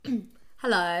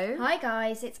Hello. Hi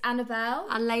guys, it's Annabelle.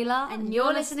 And Layla. And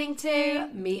you're listening to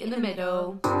Meet in the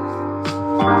Middle.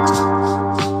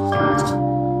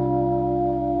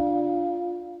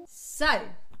 So,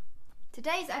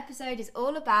 today's episode is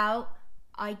all about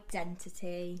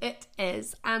identity. It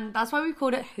is. And that's why we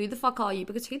called it Who the Fuck Are You?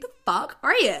 Because who the fuck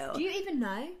are you? Do you even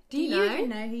know? Do you know? even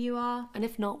know who you are? And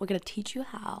if not, we're going to teach you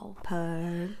how.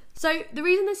 So the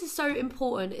reason this is so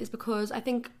important is because I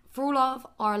think for all of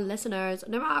our listeners,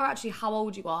 no matter actually how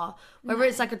old you are, whether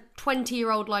it's like a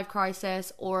 20-year-old life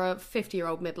crisis or a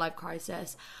 50-year-old midlife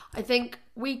crisis, I think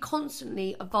we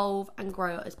constantly evolve and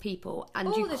grow as people, and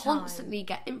All you the constantly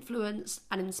get influenced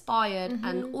and inspired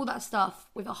and all that stuff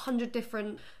with 100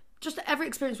 different, just every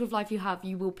experience with life you have,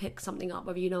 you will pick something up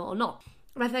whether you know it or not.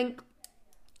 And I think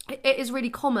it is really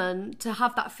common to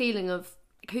have that feeling of,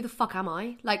 who the fuck am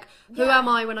I? Like, who am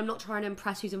I when I'm not trying to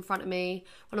impress who's in front of me?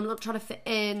 When I'm not trying to fit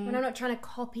in? When I'm not trying to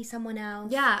copy someone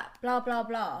else? Yeah. Blah, blah,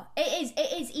 blah. It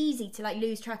is easy to, like,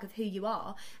 lose track of who you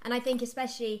are. And I think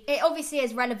especially, it obviously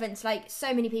is relevant to, like,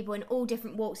 so many people in all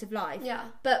different walks of life. Yeah.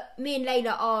 But me and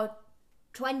Layla are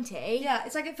 20. Yeah,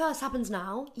 it's like it first happens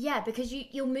now. Yeah, because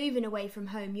you're moving away from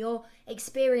home. You're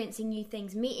experiencing new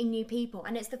things, meeting new people.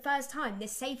 And it's the first time,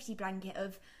 this safety blanket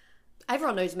of...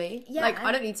 Everyone knows me. Yeah, like,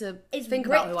 I don't need to it's think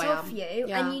about who ripped I am. off you,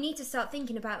 and you need to start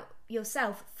thinking about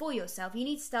yourself for yourself. You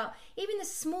need to start, even the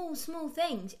small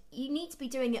things, you need to be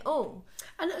doing it all.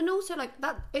 And also, like,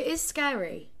 that, it is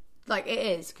scary. Like, it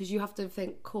is, because you have to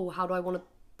think, cool, how do I want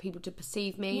people to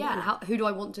perceive me? Yeah. And who do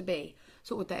I want to be?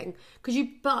 Sort of thing.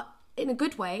 But in a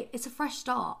good way, it's a fresh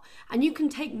start. And you can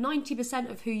take 90%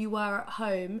 of who you were at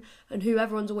home and who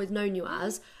everyone's always known you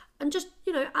as, and just,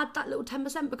 you know, add that little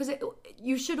 10% because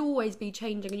you should always be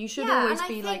changing and you should always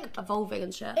be, like, evolving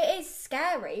and shit. It is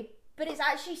scary, but it's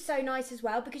actually so nice as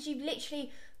well because you've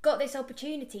literally got this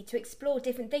opportunity to explore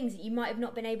different things that you might have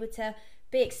not been able to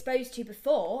be exposed to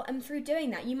before, and through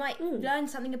doing that you might learn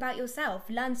something about yourself,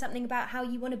 learn something about how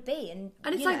you want to be, and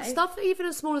it's like stuff even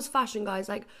as small as fashion, guys,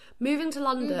 like moving to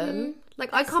London.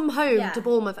 Like, I come home to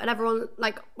Bournemouth and everyone,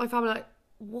 like, my family, like,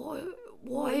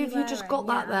 what have you just got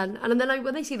that then? And then like,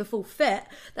 when they see the full fit,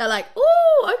 they're like,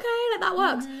 oh, okay, like, that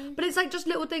works. But it's like just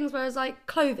little things where it's like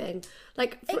clothing.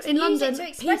 Like, in London,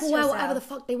 people wear whatever the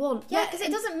fuck they want. Yeah, because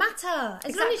it doesn't matter.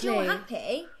 As long as you're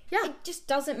happy, it just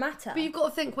doesn't matter. But you've got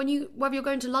to think, whether you're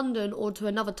going to London or to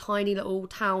another tiny little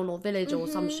town or village or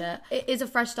some shit, it is a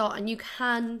fresh start, and you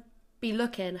can be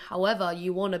looking however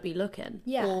you want to be looking.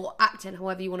 Yeah. Or acting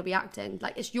however you want to be acting.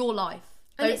 Like, it's your life.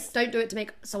 Don't do it to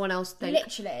make someone else think,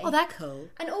 literally, oh, they're cool.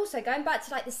 And also, going back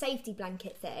to, like, the safety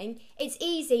blanket thing, it's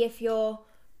easy if you're,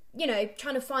 you know,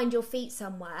 trying to find your feet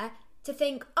somewhere to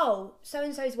think, oh,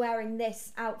 so-and-so's wearing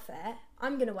this outfit,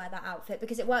 I'm going to wear that outfit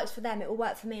because it works for them, it will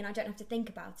work for me, and I don't have to think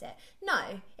about it. No,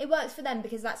 it works for them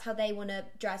because that's how they want to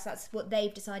dress, that's what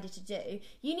they've decided to do.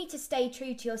 You need to stay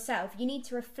true to yourself, you need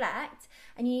to reflect,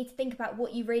 and you need to think about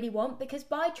what you really want, because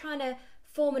by trying to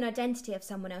form an identity of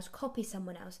someone else, copy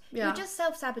someone else, you're just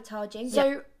self-sabotaging.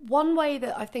 So one way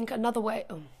that I think, another way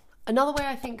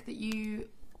I think that you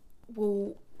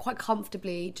will quite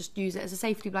comfortably just use it as a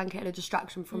safety blanket and a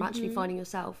distraction from actually finding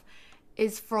yourself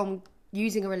is from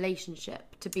using a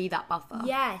relationship to be that buffer.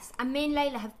 Yes, and me and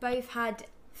Layla have both had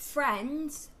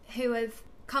friends who have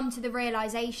come to the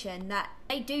realisation that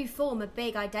they do form a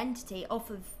big identity off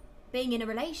of being in a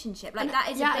relationship. Like,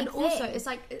 that is a big thing. And also, it's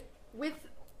like,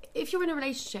 if you're in a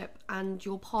relationship and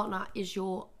your partner is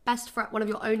your best friend, one of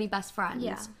your only best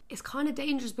friends, it's kind of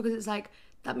dangerous because it's like,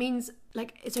 that means,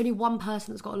 like, it's only one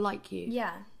person that's got to like you.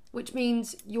 Yeah. Which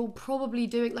means you're probably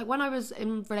doing, like, when I was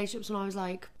in relationships when I was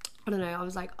like, I don't know, I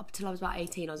was like, up till I was about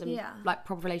 18, I was in like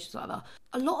proper relationships or whatever.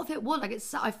 A lot of it was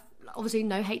like, I've obviously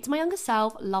no hate to my younger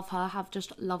self, love her, have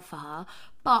just love for her,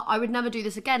 but I would never do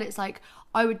this again. It's like,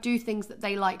 I would do things that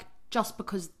they like just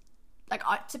because, like,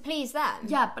 to please them.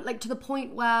 Yeah, but like to the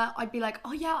point where I'd be like,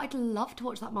 oh yeah, I'd love to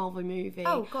watch that Marvel movie.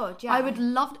 Oh god, yeah. I would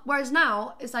love whereas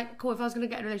now it's like, cool, if I was going to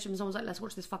get in a relationship and someone's like, let's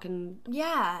watch this fucking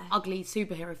ugly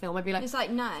superhero film, I'd be like, it's like,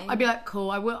 no. I'd be like,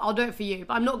 cool, I'll do it for you,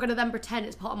 but I'm not going to then pretend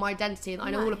it's part of my identity and I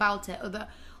know all about it, or that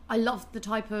I love the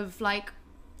type of, like,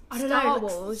 I don't know, Star like,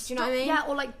 Wars, do you know what I mean? Yeah,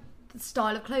 or like the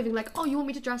style of clothing, like, oh, you want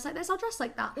me to dress like this? I'll dress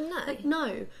like that. No. Like,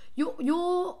 no.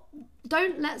 You're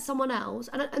don't let someone else,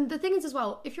 and the thing is as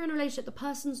well, if you're in a relationship, the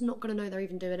person's not going to know they're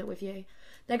even doing it with you.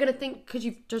 They're going to think, because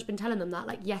you've just been telling them that,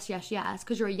 like, yes,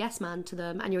 because you're a yes man to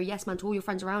them and you're a yes man to all your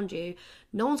friends around you,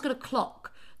 no one's going to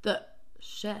clock that,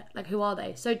 shit, like, who are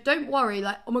they? So don't worry,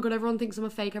 like, oh my god, everyone thinks I'm a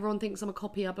fake, everyone thinks I'm a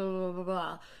copy, blah, blah, blah, blah,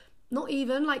 blah. Not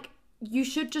even, like, you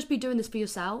should just be doing this for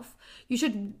yourself. You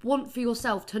should want for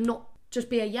yourself to not just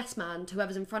be a yes man to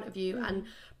whoever's in front of you and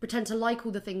pretend to like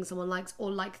all the things someone likes or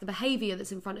like the behaviour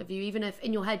that's in front of you, even if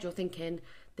in your head you're thinking,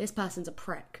 this person's a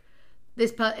prick.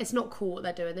 It's not cool what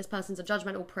they're doing. This person's a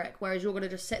judgmental prick. Whereas you're going to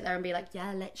just sit there and be like,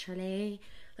 yeah, literally.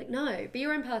 Like, no, be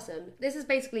your own person. This is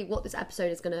basically what this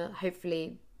episode is going to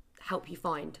hopefully help you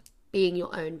find. Being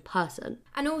your own person.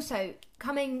 And also,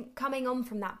 coming on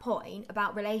from that point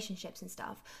about relationships and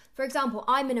stuff, for example,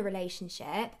 I'm in a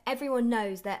relationship. Everyone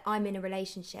knows that I'm in a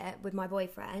relationship with my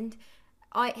boyfriend.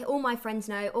 All my friends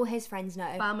know, all his friends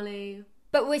know. Family.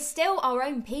 But we're still our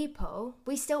own people.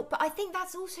 But I think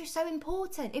that's also so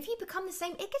important. If you become the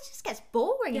same, it just gets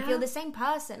boring if you're the same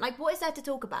person. Like, what is there to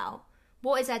talk about?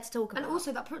 What is there to talk about? And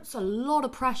also that puts a lot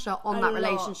of pressure on that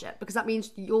relationship, because that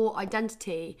means your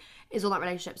identity is on that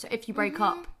relationship. So if you break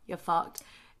up, you're fucked.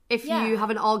 If you have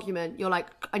an argument, you're like,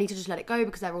 I need to just let it go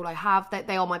because they're all I have.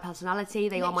 They are my personality.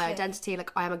 They are my identity.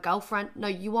 Like, I am a girlfriend. No,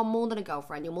 you are more than a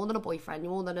girlfriend. You're more than a boyfriend.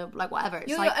 You're more than a, like, whatever. It's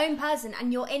you're like, your own person,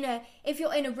 and if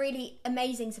you're in a really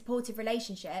amazing, supportive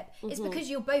relationship, it's because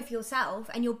you're both yourself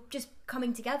and you're just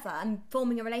coming together and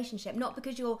forming a relationship, not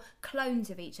because you're clones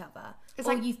of each other. It's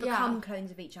or like, you've become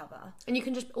clones of each other. And you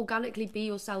can just organically be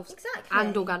yourselves exactly.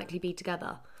 and organically be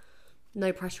together.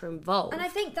 No pressure involved. And I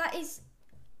think that is...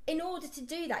 In order to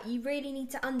do that, you really need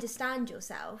to understand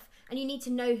yourself and you need to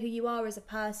know who you are as a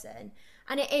person.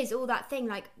 And it is all that thing,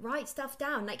 like, write stuff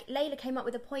down. Like, Layla came up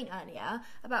with a point earlier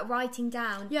about writing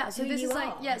down so who this you is are.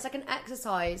 like, it's like an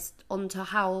exercise onto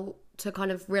how to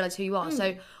kind of realise who you are.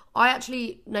 So I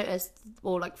actually noticed,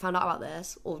 or like found out about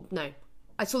this, or no,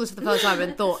 I saw this for the first time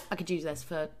and thought I could use this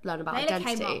for learning about Layla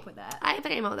identity. came up with it. I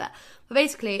came up with it. But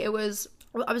basically, I was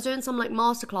doing some like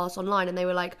masterclass online, and they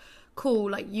were like,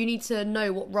 cool, like, you need to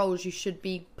know what roles you should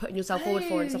be putting yourself forward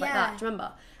for and stuff like that. Do you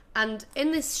remember? And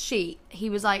in this sheet, he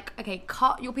was like, okay,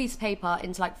 cut your piece of paper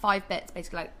into like 5 bits,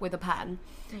 basically, like with a pen,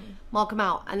 mark them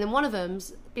out, and then one of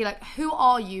them's be like, who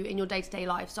are you in your day-to-day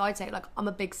life? So I'd say, like, I'm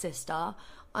a big sister,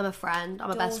 I'm a friend, I'm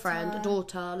a best friend, a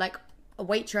daughter, like a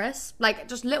waitress, like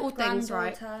just little things,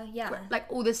 right? Like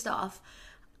all this stuff.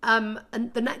 And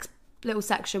the next little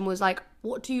section was like,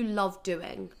 what do you love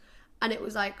doing? And it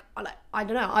was like, I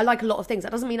don't know, I like a lot of things.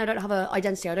 That doesn't mean I don't have an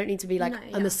identity. I don't need to be like,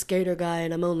 I'm a skater guy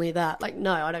and I'm only that. Like,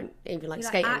 no, I don't even like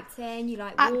skating. Like acting, you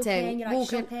like walking, you like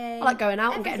shopping. I like going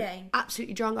out everything. and getting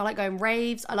absolutely drunk. I like going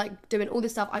raves. I like doing all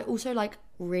this stuff. I also like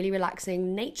really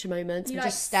relaxing nature moments and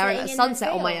just staring at a sunset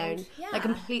on my own. Yeah. Like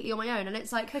completely on my own. And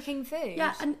it's like... Cooking food.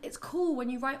 Yeah, and it's cool when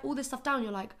you write all this stuff down.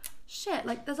 You're like, shit,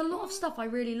 like there's a lot of stuff I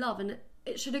really love and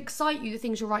it should excite you, the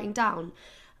things you're writing down.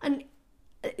 And...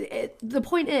 the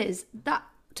point is that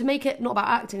to make it not about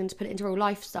acting and to put it into real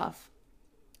life stuff,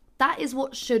 that is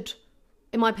what should,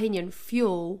 in my opinion,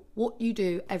 fuel what you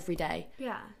do every day.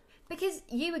 Yeah, because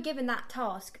you were given that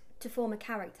task to form a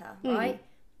character, right?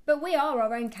 But we are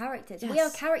our own characters. Yes. We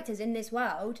are characters in this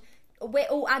world. We're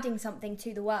all adding something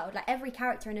to the world. Like every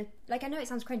character in a... Like, I know it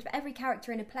sounds cringe, but every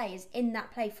character in a play is in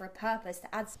that play for a purpose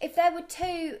that adds... If there were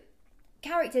 2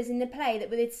 characters in the play that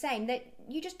were the same, that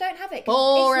you just don't have it.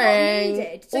 Boring. It's not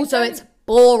needed. So also, it's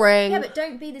boring. Yeah, but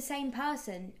don't be the same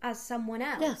person as someone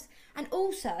else. Yeah. And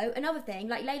also, another thing,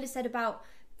 like Layla said about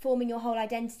forming your whole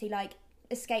identity like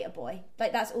a skater boy.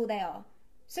 Like, that's all they are.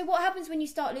 So what happens when you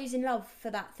start losing love for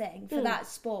that thing, for that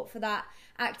sport, for that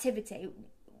activity?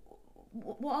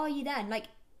 What are you then? Like,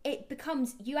 it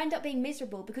becomes... You end up being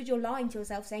miserable because you're lying to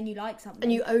yourself saying you like something.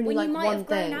 And you only like one thing. When you might have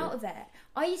grown out of it.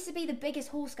 I used to be the biggest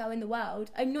horse girl in the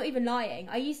world. I'm not even lying.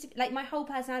 I used to... Like, my whole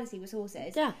personality was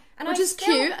horses. Yeah. And which is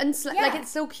cute. And like,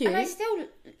 it's still cute. And I still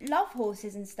love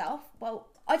horses and stuff. Well,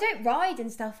 I don't ride and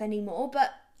stuff anymore,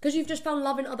 but... Because you've just found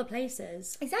love in other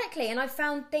places. Exactly. And I've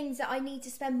found things that I need to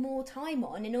spend more time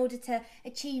on in order to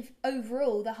achieve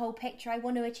overall the whole picture I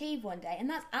want to achieve one day. And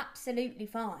that's absolutely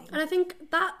fine. And I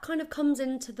think that kind of comes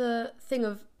into the thing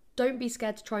of don't be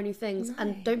scared to try new things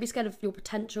and don't be scared of your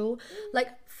potential. Like,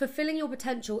 fulfilling your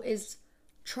potential is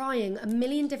trying a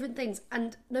million different things.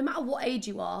 And no matter what age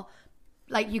you are,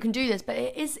 like, you can do this, but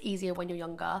it is easier when you're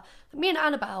younger. Me and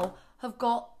Annabelle have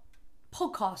got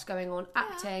podcasts going on,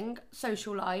 acting,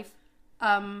 social life.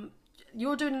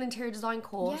 You're doing an interior design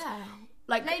course. Yeah.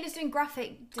 Like, Layla's doing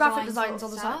graphic designs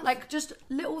on the side. Like, just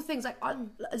little things. Like,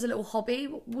 as a little hobby,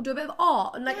 we'll do a bit of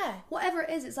art. And, like, whatever it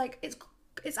is, it's like,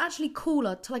 it's actually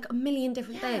cooler to, like, a million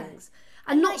different things.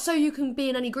 And not like, so you can be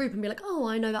in any group and be like, oh,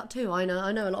 I know that too. I know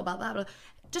a lot about that. But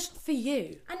just for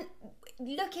you. And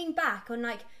looking back on,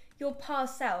 like, your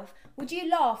past self, would you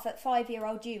laugh at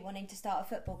 5-year-old you wanting to start a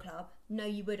football club? No,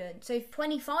 you wouldn't. So if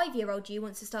 25-year-old you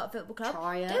wants to start a football club,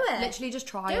 try it. Do it. Literally just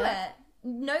try Do it.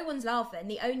 No one's laughing.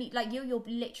 The only, like, you're your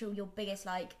biggest,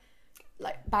 like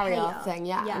barrier thing,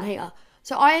 and hater.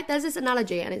 So there's this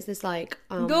analogy, and it's this like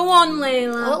Go on, a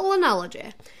Layla. little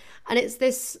analogy, and it's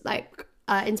this like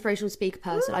inspirational speaker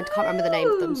person. I can't remember the name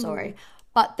of them, sorry,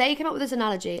 but they came up with this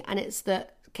analogy, and it's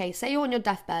that, okay, say you're on your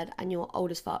deathbed and you're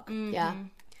old as fuck, yeah,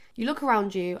 you look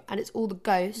around you and it's all the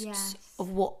ghosts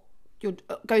of what your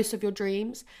ghosts of your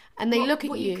dreams, and they look at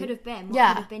what you. you could have been. What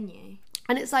yeah, could have been you.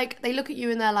 And it's like they look at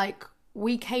you and they're like,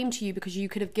 we came to you because you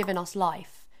could have given us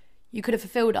life. You could have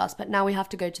fulfilled us, but now we have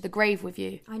to go to the grave with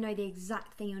you. I know the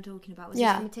exact thing you're talking about. Was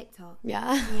this from a TikTok?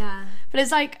 Yeah. Yeah. But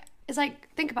it's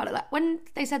like think about it. Like when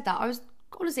they said that, I was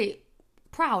honestly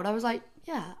proud. I was like,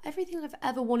 yeah, everything I've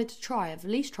ever wanted to try, I've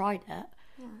at least tried it.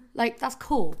 Yeah. Like that's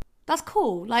cool. That's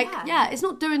cool. Like yeah, it's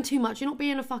not doing too much. You're not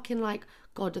being a fucking like,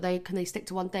 God, can they stick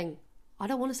to one thing? I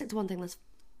don't want to stick to one thing.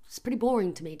 It's pretty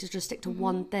boring to me to just stick to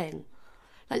one thing.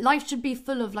 Like life should be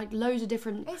full of like loads of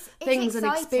different things and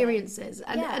experiences.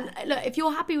 And look, if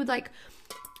you're happy with like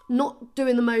not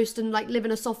doing the most and like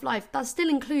living a soft life, that still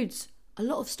includes a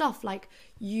lot of stuff. Like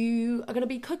you are going to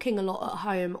be cooking a lot at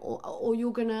home, or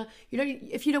you're going to,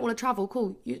 if you don't want to travel,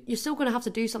 cool. You're still going to have to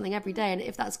do something every day. And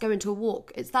if that's going to a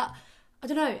walk, it's that, I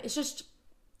don't know, it's just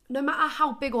no matter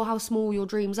how big or how small your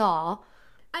dreams are,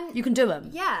 and you can do them.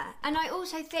 Yeah. And I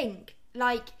also think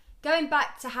like, going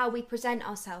back to how we present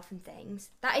ourselves and things,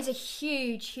 that is a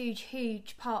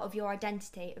huge part of your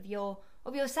identity, of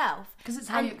yourself. Because it's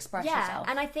how you express yourself.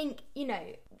 And I think,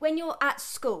 when you're at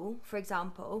school, for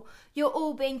example, you're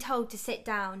all being told to sit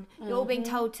down. You're all being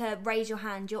told to raise your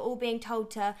hand. You're all being told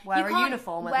to wear a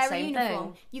uniform at the same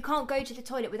thing. You can't go to the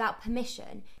toilet without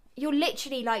permission. You're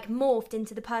literally like morphed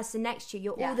into the person next to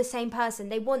you. You're all the same person.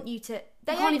 They want you to.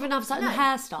 You can't even have certain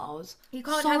hairstyles. You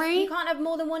can't have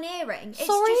more than one earring. It's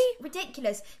just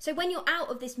ridiculous. So when you're out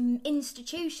of this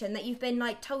institution that you've been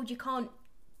like told you can't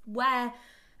wear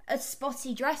a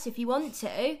spotty dress if you want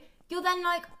to, you're then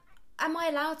like, am I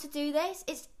allowed to do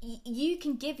this? You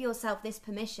can give yourself this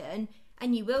permission,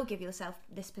 and you will give yourself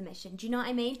this permission. Do you know what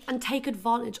I mean? And take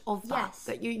advantage of that. Yes.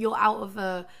 That you're out of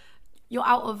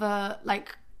a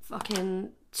like fucking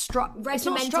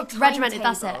regimented.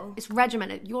 That's it. It's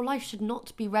regimented. Your life should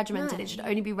not be regimented. No. It should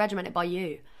only be regimented by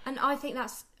you. And I think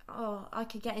that's. I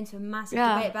could get into a massive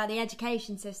debate about the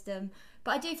education system,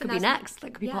 but I do think could be next.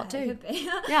 That could be part 2. It could be.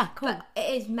 Yeah, cool. But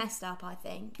it is messed up, I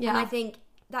think. Yeah. And I think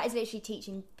that is literally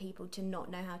teaching people to not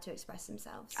know how to express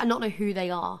themselves and not know who they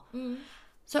are.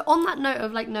 So on that note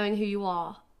of like knowing who you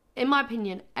are, in my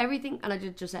opinion, everything, and I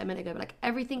did just say it a minute ago, but like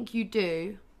everything you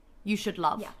do, you should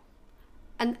love. Yeah.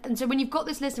 And so when you've got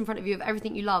this list in front of you of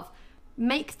everything you love,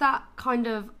 make that kind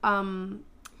of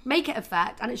make it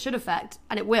affect, and it should affect,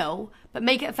 and it will, but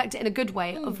make it affect it in a good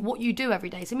way of what you do every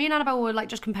day. So me and Annabelle were like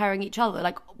just comparing each other.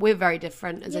 Like we're very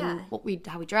different as in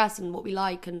how we dress and what we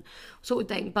like and sort of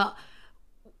thing. But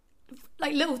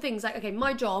like little things like, okay,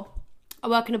 my job, I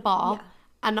work in a bar.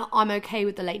 And I'm okay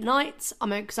with the late nights.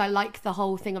 Because I like the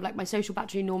whole thing of like my social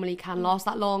battery normally can last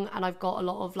that long, and I've got a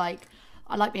lot of like,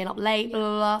 I like being up late, blah,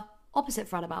 blah, blah. Opposite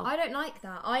for Annabelle. I don't like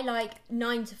that. I like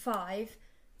 9 to 5,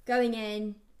 going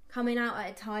in, coming out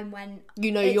at a time when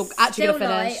you're actually gonna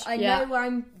finish. I know where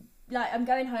I'm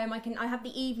going home. I have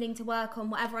the evening to work on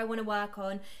whatever I want to work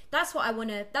on. That's what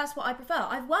I prefer.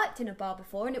 I've worked in a bar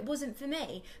before and it wasn't for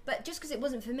me. But just because it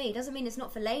wasn't for me doesn't mean it's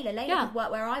not for Layla. Layla could work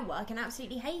where I work and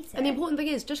absolutely hate it. And the important thing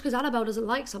is, just because Annabelle doesn't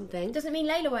like something doesn't mean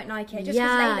Layla won't like it. Just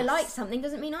because Layla likes something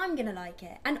doesn't mean I'm gonna like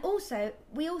it. And also,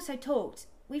 we also talked.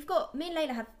 Me and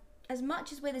Layla have, as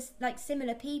much as we're like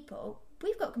similar people,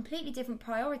 we've got completely different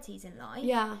priorities in life.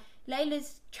 Yeah.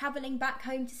 Layla's travelling back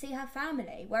home to see her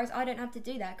family, whereas I don't have to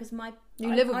do that because I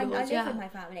live with my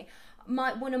family.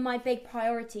 One of my big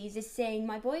priorities is seeing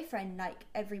my boyfriend like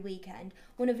every weekend.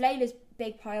 One of Layla's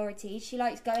big priorities, she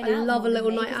likes going out. I love a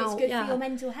little night out. It's good for your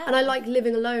mental health. And I like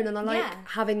living alone, and I like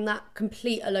having that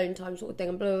complete alone time sort of thing,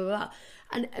 and blah blah blah.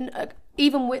 And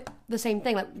even with the same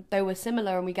thing, like though we're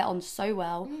similar and we get on so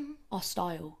well, our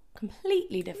style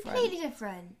completely different.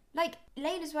 Like,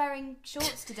 Layla's wearing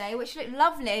shorts today, which look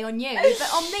lovely on you,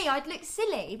 but on me, I'd look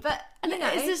silly. But,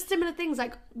 it's just similar things.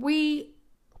 Like, we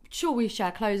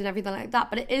share clothes and everything like that,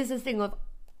 but it is this thing of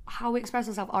how we express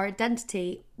ourselves, our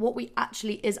identity, what we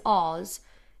actually is ours.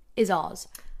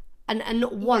 And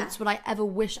not once would I ever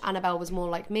wish Annabelle was more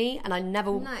like me, and I never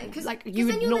like you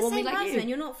would not want me like you. And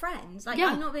you're not friends. Like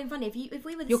I'm not being funny. If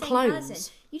we were the same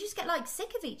person, you just get like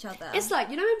sick of each other. It's like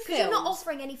in films, you're not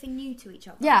offering anything new to each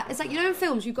other. Yeah, it's like in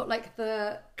films you've got like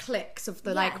the cliques of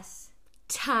the like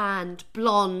tanned,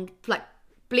 blonde, like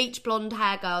bleach blonde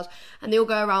hair girls, and they all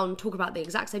go around and talk about the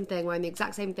exact same thing, wearing the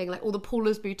exact same thing, like all the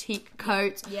Paula's boutique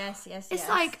coats. Yes. It's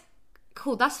like,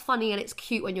 cool, that's funny and it's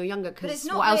cute when you're younger it's because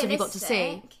not what else have you got to see?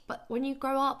 realistic. But when you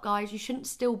grow up, guys, you shouldn't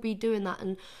still be doing that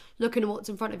and looking at what's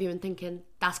in front of you and thinking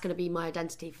that's going to be my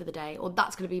identity for the day or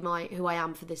that's going to be who I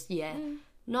am for this year.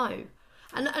 No.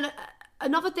 And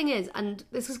another thing is, and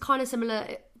this is kind of similar,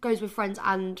 it goes with friends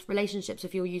and relationships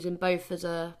if you're using both as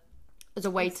a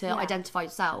way to identify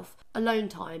yourself. Alone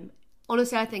time,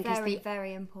 honestly, I think Very, is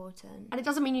very important. and it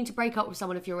doesn't mean you need to break up with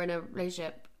someone if you're in a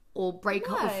relationship or break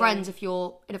up with No. friends if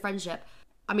you're in a friendship.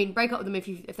 I mean, break up with them if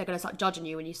they're going to start judging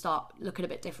you and you start looking a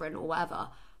bit different or whatever.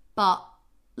 But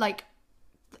like,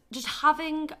 just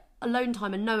having alone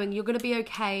time and knowing you're going to be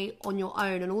okay on your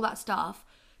own and all that stuff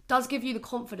does give you the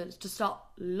confidence to start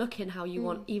looking how you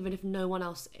want, even if no one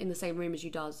else in the same room as you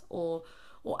does, or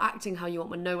acting how you want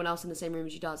when no one else in the same room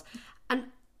as you does. And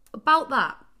about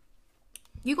that,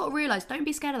 you got to realise, don't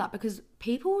be scared of that because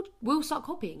people will start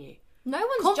copying you. No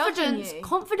one's judging you.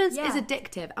 Confidence Yeah. is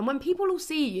addictive. And when people all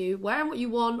see you wearing what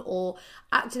you want or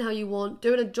acting how you want,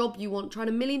 doing a job you want, trying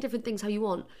a million different things how you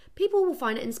want, people will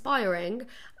find it inspiring.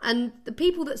 And the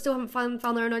people that still haven't found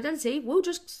their own identity will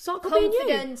just start copying you.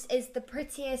 Confidence is the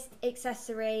prettiest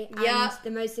accessory and the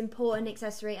most important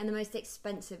accessory and the most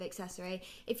expensive accessory.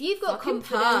 If you've got Fucking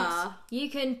confidence, purr. you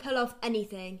can pull off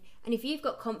anything. And if you've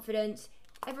got confidence,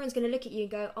 everyone's going to look at you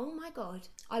and go, oh my God,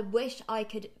 I wish I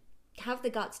could have the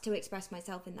guts to express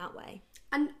myself in that way.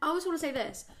 And I always want to say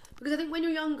this because I think when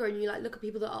you're younger and you like look at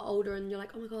people that are older and you're like,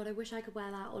 oh my God, I wish I could wear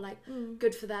that, or like,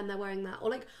 good for them, they're wearing that, or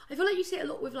like, I feel like you see it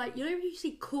a lot with like, you know, you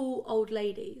see cool old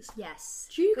ladies. Yes.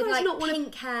 Do you With guys like not want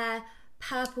pink hair,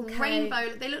 purple coat.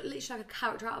 rainbow? They look literally like a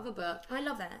character out of a book. I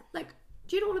love it. Like,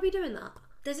 do you not want to be doing that?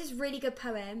 There's this really good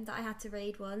poem that I had to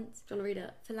read once Do you want to read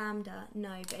it? for Lambda.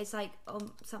 No, but it's like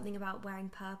something about wearing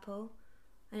purple.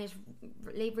 And it's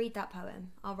read that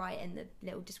poem. I'll write it in the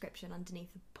little description underneath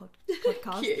the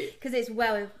podcast Cute. because it's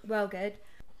well good.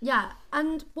 Yeah,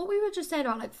 and what we were just saying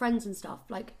about like friends and stuff,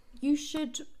 like you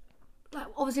should, like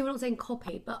obviously we're not saying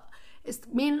copy, but it's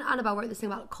me and Annabelle wrote this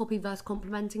thing about copy versus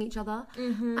complimenting each other,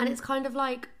 and it's kind of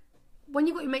like when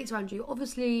you've got your mates around you,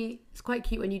 obviously it's quite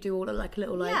cute when you do all of like a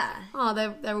little like,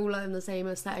 they're all in the same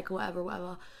aesthetic or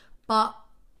whatever, but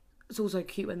it's also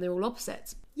cute when they're all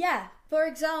opposites. Yeah. For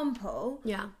example,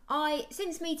 Yeah.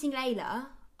 since meeting Layla,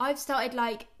 I've started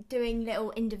like doing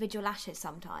little individual lashes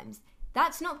sometimes.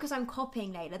 That's not because I'm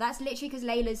copying Layla. That's literally because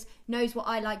Layla knows what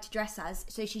I like to dress as,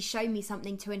 so she's shown me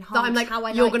something to enhance That I'm like, how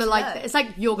I you're like gonna to like look. this. It's like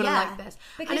you're gonna Yeah. like this,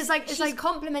 Because and it's like she's like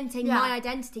complimenting Yeah. my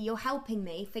identity. You're helping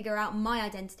me figure out my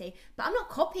identity, but I'm not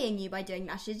copying you by doing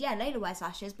lashes. Yeah, Layla wears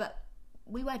lashes, but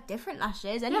we wear different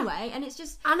lashes anyway, and it's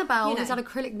just Annabelle you know. has had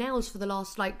acrylic nails for the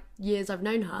last like years I've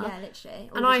known her. Yeah, literally.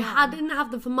 all And the I time. didn't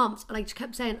have them for months, and I just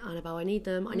kept saying, Annabelle, I need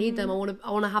them. I need them. I want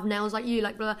to have nails like you.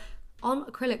 Like, blah, blah. On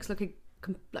acrylics, looking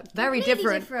like very Completely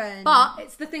different. different. But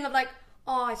it's the thing of like,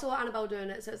 oh, I saw Annabelle doing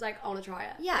it, so it's like I want to try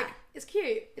it. Yeah. like, it's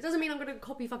cute. It doesn't mean I'm going to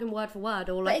copy fucking word for word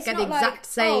or But like it's get the not exact like,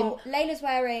 same. Oh, Layla's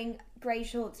wearing grey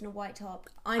shorts and a white top.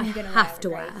 I'm gonna have to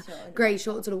wear a wear grey short and a grey white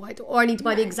shorts and a white top, or I need to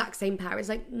buy the No. exact same pair. It's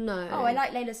like no. Oh, I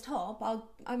like Layla's top.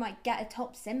 I might get a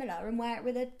top similar and wear it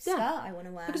with a skirt I want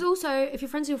to wear. Because also, if you're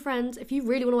friends with your friends, if you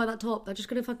really want to wear that top, they're just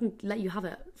going to fucking let you have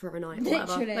it for a night or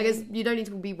whatever. Literally. Like, you don't need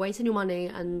to be wasting your money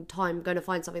and time going to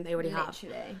find something they already have.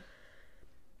 Literally.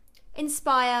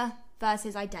 Inspire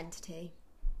versus identity.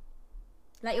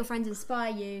 Let your friends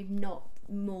inspire you, not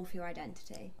morph your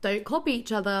identity. Don't copy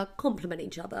each other, compliment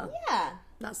each other. Yeah.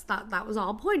 That was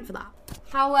our point for that.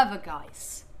 However,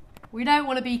 guys, we don't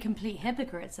want to be complete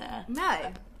hypocrites here.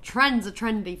 No. Trends are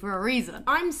trendy for a reason.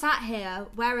 I'm sat here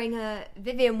wearing a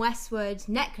Vivienne Westwood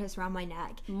necklace around my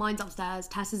neck. Mine's upstairs.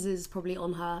 Tessa's is probably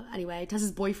on her anyway.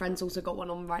 Tessa's boyfriend's also got one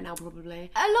on right now,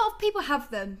 probably. A lot of people have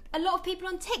them. A lot of people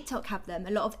on TikTok have them.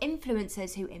 A lot of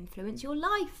influencers who influence your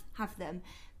life have them.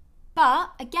 But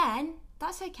again,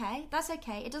 that's okay. That's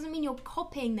okay. It doesn't mean you're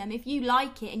copying them. If you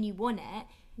like it and you want it,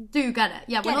 Do get it.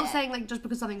 Yeah, we're Get not it. saying like just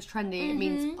because something's trendy, it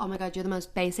means, oh my god, you're the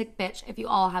most basic bitch if you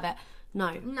all have it. No.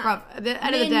 Bruv, at the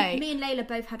end of the day, me and Layla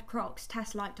both had Crocs.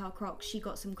 Tess liked our Crocs. She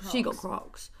got some Crocs. she got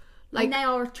Crocs. And they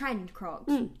are a trend,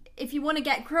 Crocs. If you want to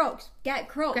get Crocs, get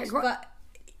Crocs. Get Crocs.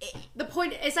 But The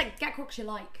point is like get Crocs you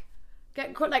like.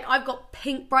 Like I've got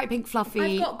pink, bright pink, fluffy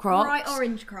I've got Crocs, bright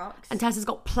orange Crocs. and Tessa's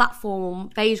got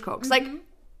platform beige Crocs. Like,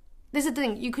 this is the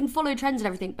thing. You can follow trends and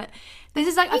everything, but this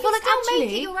is like I You feel can like still actually,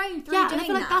 make it your own through yeah, and I doing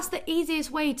feel like that. that's the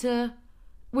easiest way to,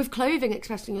 with clothing,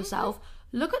 expressing yourself.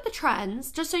 Look at the trends,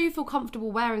 just so you feel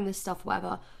comfortable wearing this stuff,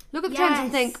 whatever. Look at the trends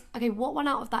and Yes. think, okay, what one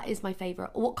out of that is my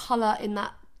favourite? Or what colour in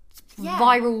that Yeah.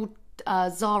 viral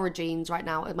Zara jeans right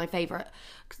now are my favourite,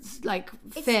 like,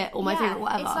 fit or my favourite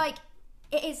whatever. It's like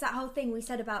it is that whole thing we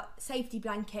said about safety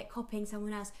blanket, copying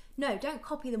someone else. No, don't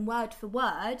copy them word for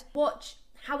word. Watch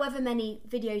however many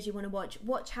videos you want to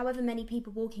watch however many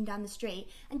people walking down the street,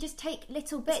 and just take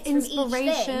little bits from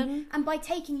each thing. And by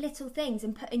taking little things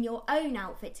and putting your own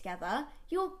outfit together,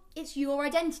 it's your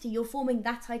identity. You're forming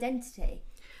that identity.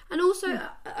 And also,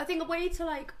 I think a way to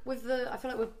like I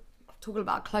feel like we're talking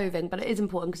about clothing, but it is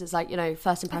important because it's like, you know,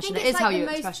 first impression. It is like how you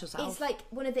express yourself. It's like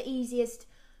one of the easiest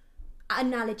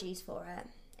analogies for it.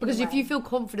 Because if you feel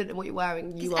confident in what you're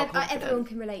wearing, you are confident. Everyone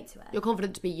can relate to it. You're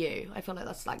confident to be you. I feel like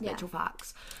that's like literal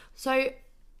facts. So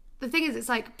the thing is, it's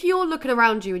like, if you're looking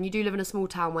around you and you do live in a small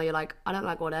town where you're like, I don't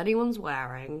like what anyone's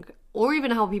wearing, or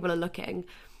even how people are looking,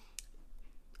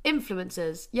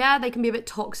 influencers, yeah, they can be a bit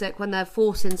toxic when they're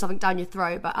forcing something down your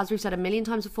throat, but as we've said a million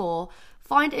times before,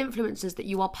 find influencers that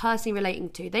you are personally relating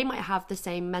to. They might have the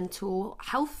same mental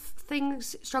health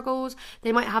struggles,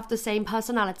 they might have the same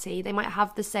personality, they might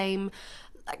have the same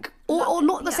or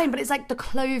not the same, but it's like the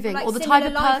clothing or the type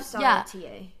of person. Yeah, to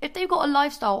you. If they've got a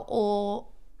lifestyle or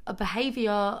a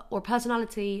behaviour or a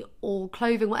personality or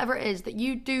clothing, whatever it is that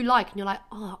you do like, and you're like,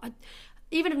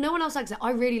 even if no one else likes it,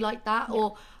 I really like that.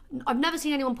 Or I've never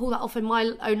seen anyone pull that off in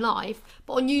my own life,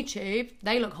 but on YouTube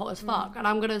they look hot as fuck, and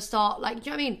I'm gonna start like,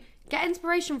 do you know what I mean? Get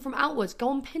inspiration from outwards. Go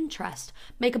on Pinterest,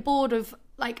 make a board of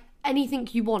like anything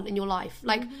you want in your life,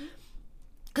 like.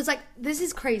 Because, like, this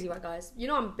is crazy, right, guys? You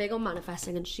know I'm big on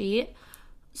manifesting and shit.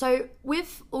 So,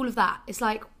 with all of that, it's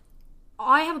like,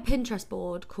 I have a Pinterest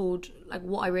board called, like,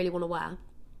 what I really want to wear.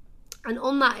 And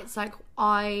on that, it's like,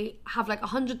 I have, like,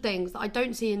 100 things that I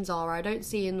don't see in Zara, I don't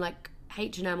see in, like,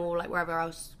 H&M or, like, wherever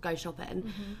else go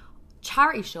shopping.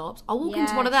 Charity shops, I'll walk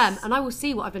into one of them and I will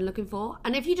see what I've been looking for.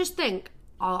 And if you just think,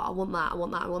 oh, I want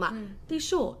that. These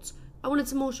shorts, I wanted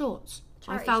some more shorts.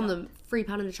 Charity I found them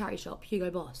 £3 in a charity shop, Hugo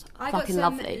Boss. I got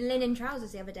some linen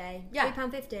trousers the other day. Yeah.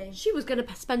 £3.50. She was going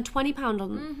to spend £20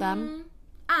 on them.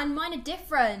 And mine are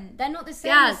different. They're not the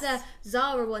same as the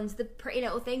Zara ones, the Pretty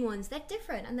Little Thing ones. They're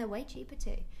different and they're way cheaper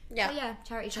too. Yeah. So yeah,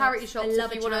 charity shops. I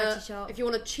love a charity shop. If you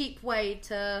want a cheap way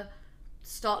to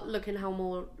start looking how you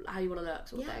want to look,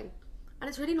 sort of thing. And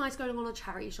it's really nice going on a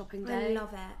charity shopping day. I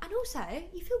love it. And also,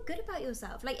 you feel good about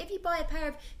yourself. Like, if you buy a pair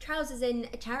of trousers in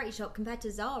a charity shop compared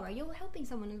to Zara, you're helping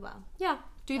someone as well. Yeah.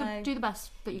 Do the best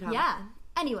that you can. Yeah.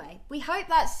 Anyway, we hope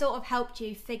that sort of helped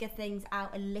you figure things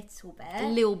out a little bit. A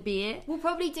little bit. We'll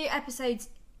probably do episodes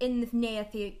in the near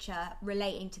future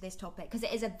relating to this topic, because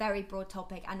it is a very broad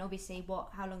topic, and obviously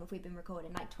how long have we been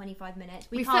recording? Like 25 minutes.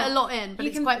 We fit a lot in, but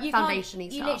it's quite foundation-y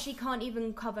stuff. You literally can't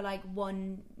even cover like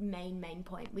one main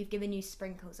point. We've given you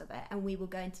sprinkles of it, and we will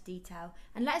go into detail.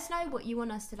 And let us know what you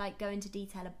want us to like go into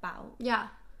detail about. Yeah.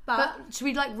 But should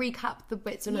we like recap the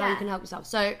bits on how you can help yourself?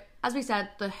 So as we said,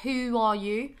 the who are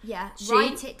you? Yeah.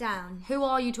 Write it down. Who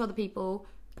are you to other people?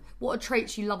 What are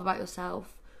traits you love about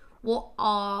yourself? What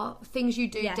are things you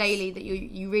do daily that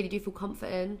you really do feel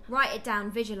comfort in? Write it down,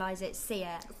 visualise it, see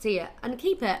it. And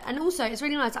keep it. And also, it's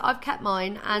really nice that I've kept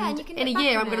mine, and in a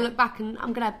year I'm going to look back and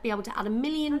I'm going to be able to add a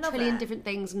million trillion different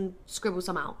things and scribble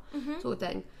some out, sort of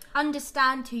thing.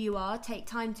 Understand who you are, take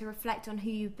time to reflect on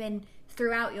who you've been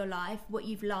throughout your life, what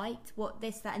you've liked, what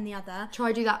this, that and the other.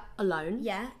 Try do that alone.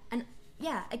 Yeah, and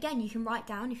again, you can write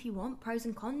down if you want, pros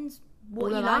and cons,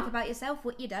 what you like about yourself,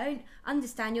 what you don't.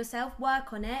 Understand yourself,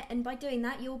 work on it, and by doing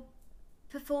that, you're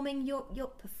performing.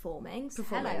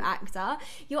 Hello, actor.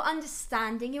 You're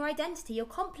understanding your identity. You're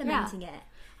complementing it.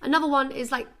 Another one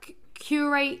is like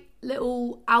curate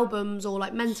little albums or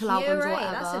like mental albums or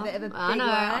whatever. That's a bit of a big word.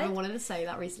 I've been wanting to say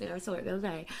that recently. I saw it the other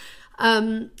day.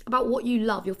 About what you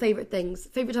love, your favourite things,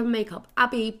 favourite type of makeup.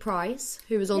 Abby Price,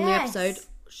 who was on the episode,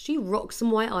 she rocks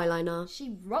some white eyeliner.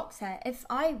 She rocks it. If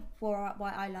I wore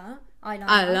white eyeliner. If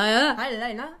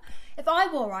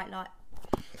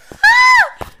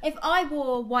I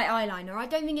wore white eyeliner, I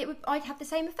don't think I'd have the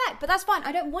same effect. But that's fine.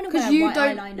 I don't want to wear white eyeliner. Because you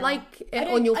don't like it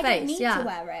on your face. I don't need to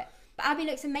wear it. But Abby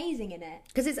looks amazing in it.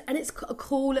 Because it's a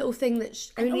cool little thing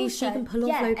that only she can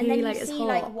pull off. And then you see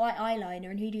like white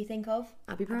eyeliner, and who do you think of?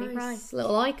 Abby Price.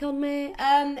 Little icon, mate.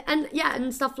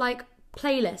 And stuff like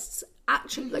playlists.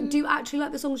 Do you actually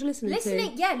like the songs you're listening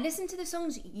to? Yeah, listen to the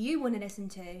songs you want to listen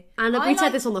to. And we said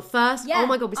this on the first. Yeah, oh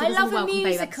my god, we said this on the Welcome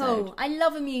Babe episode. I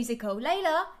love a musical.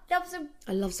 Layla loves a.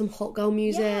 I love some hot girl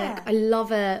music. Yeah. I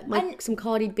love it. Some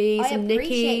Cardi B, some Nicki. I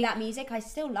appreciate that music. I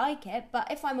still like it. But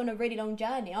if I'm on a really long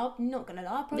journey, I'm not gonna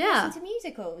lie, I'll probably listen to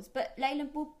musicals. But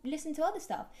Layla will listen to other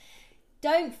stuff.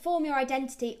 Don't form your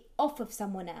identity off of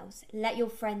someone else. Let your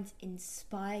friends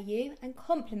inspire you and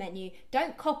compliment you.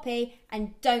 Don't copy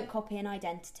an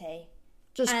identity.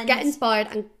 Just get inspired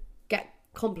and get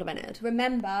complimented.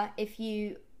 Remember, if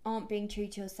you aren't being true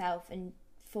to yourself and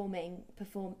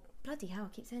bloody hell,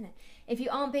 I keep saying it. If you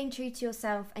aren't being true to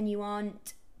yourself and you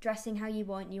aren't dressing how you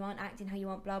want, you aren't acting how you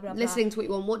want, blah, blah, blah. Listening to what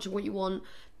you want, watching what you want,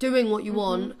 doing what you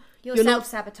want. You're not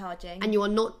self-sabotaging. And you are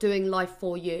not doing life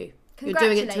for you. You're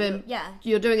doing it to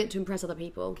You're doing it to impress other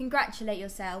people. Congratulate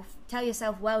yourself. Tell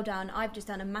yourself, well done. I've just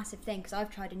done a massive thing because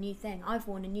I've tried a new thing. I've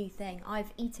worn a new thing.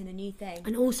 I've eaten a new thing.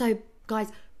 And also,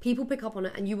 guys, people pick up on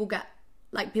it, and you will get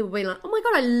like people being like, "Oh my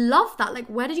god, I love that! Like,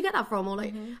 where did you get that from?" Or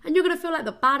like, and you're gonna feel like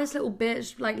the baddest little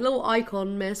bitch, like little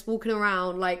icon miss walking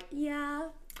around, like, yeah,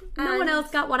 no one else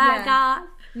got what I got.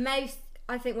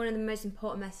 I think one of the most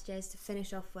important messages to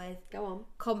finish off with. Go on.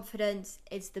 Confidence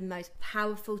is the most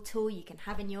powerful tool you can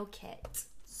have in your kit.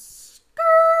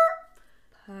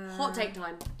 Hot take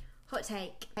time. Hot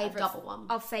take. Double one.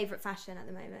 Our favourite fashion at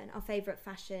the moment. Our favourite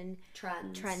fashion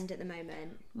trend at the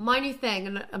moment. My new thing,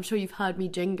 and I'm sure you've heard me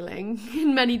jingling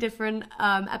in many different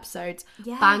episodes.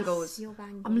 Yes, bangles. Your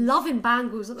bangles. I'm loving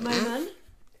bangles at the moment.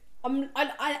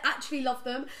 I actually love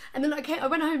them. And then I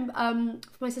went home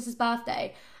for my sister's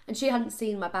birthday, and she hadn't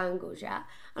seen my bangles yet.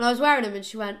 And I was wearing them, and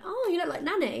she went, "Oh, you look like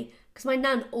Nanny." Because my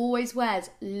nan always wears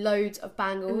loads of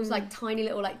bangles, like tiny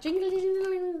little, like,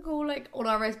 jingle, like, all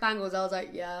our wrist bangles. I was like,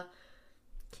 yeah,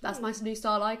 that's my new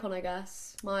style icon, I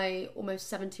guess. My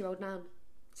almost 70-year-old nan.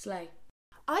 Slay.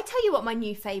 I tell you what my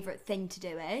new favourite thing to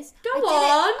do is.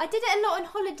 I did it a lot on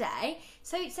holiday.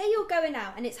 So say you're going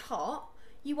out and it's hot,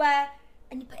 you wear,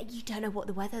 but you don't know what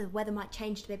the weather might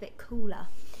change to be a bit cooler.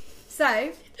 So,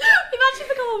 we've actually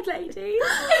become old ladies.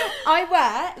 I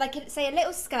wear, like, say a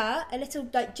little skirt, a little,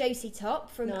 like, Josie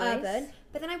top from Urban,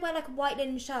 but then I wear, like, a white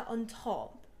linen shirt on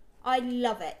top. I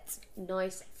love it.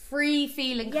 Nice. Free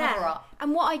feeling cover up.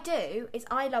 And what I do is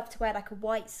I love to wear, like, a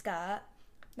white skirt,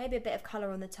 maybe a bit of colour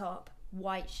on the top,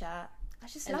 white shirt. I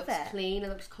just love it. It looks clean, it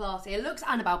looks classy. It looks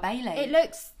Annabelle Bailey. It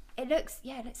looks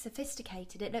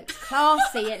sophisticated. It looks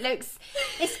classy.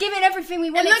 It's giving everything we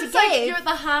want it to give. It looks like you're at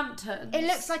the Hamptons. It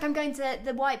looks like I'm going to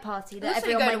the white party that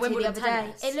everyone went to the other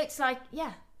day. It looks like,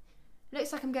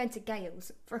 looks like I'm going to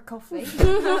Gales for a coffee.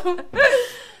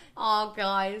 Oh,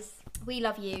 guys. We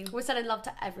love you. We're sending love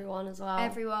to everyone as well.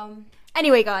 Everyone.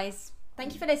 Anyway, guys,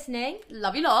 thank you for listening.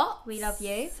 Love you lot. We love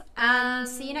you. And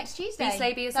see you next Tuesday. Be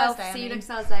slay, be yourself. Thursday, see you next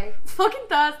Thursday. Fucking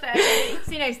Thursday.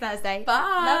 See you next Thursday.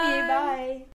 Bye. Love you. Bye.